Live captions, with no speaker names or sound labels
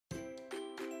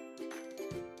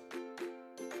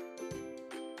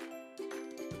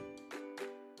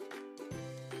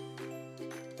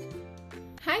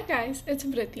Hi guys, it's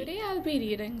Vriti. Today I'll be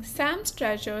reading Sam's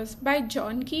Treasures by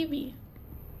John Kiwi.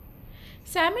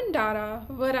 Sam and Dara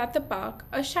were at the park.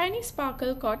 A shiny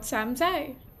sparkle caught Sam's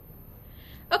eye.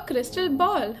 A crystal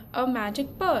ball, a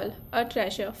magic pearl, a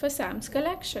treasure for Sam's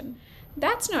collection.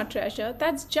 That's not treasure,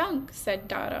 that's junk, said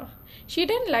Dara. She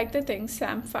didn't like the things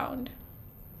Sam found.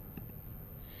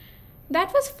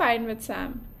 That was fine with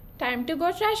Sam. Time to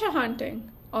go treasure hunting.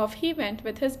 Off he went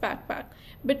with his backpack.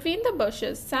 Between the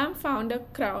bushes, Sam found a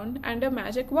crown and a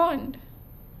magic wand.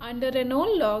 Under an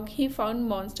old log, he found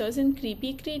monsters and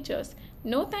creepy creatures.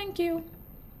 No thank you.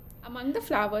 Among the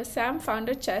flowers, Sam found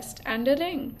a chest and a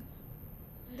ring.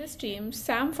 In the stream,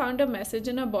 Sam found a message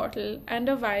in a bottle and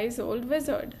a wise old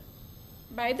wizard.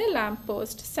 By the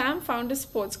lamppost, Sam found a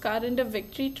sports car and a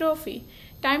victory trophy.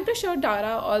 Time to show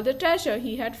Dara all the treasure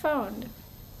he had found.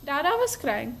 Dara was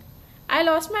crying. I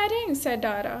lost my ring, said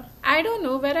Dara. I don't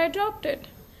know where I dropped it.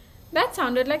 That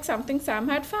sounded like something Sam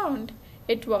had found.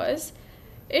 It was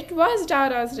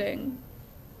Dara's ring.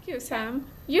 Thank you, Sam.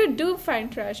 You do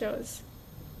find treasures.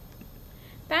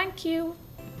 Thank you.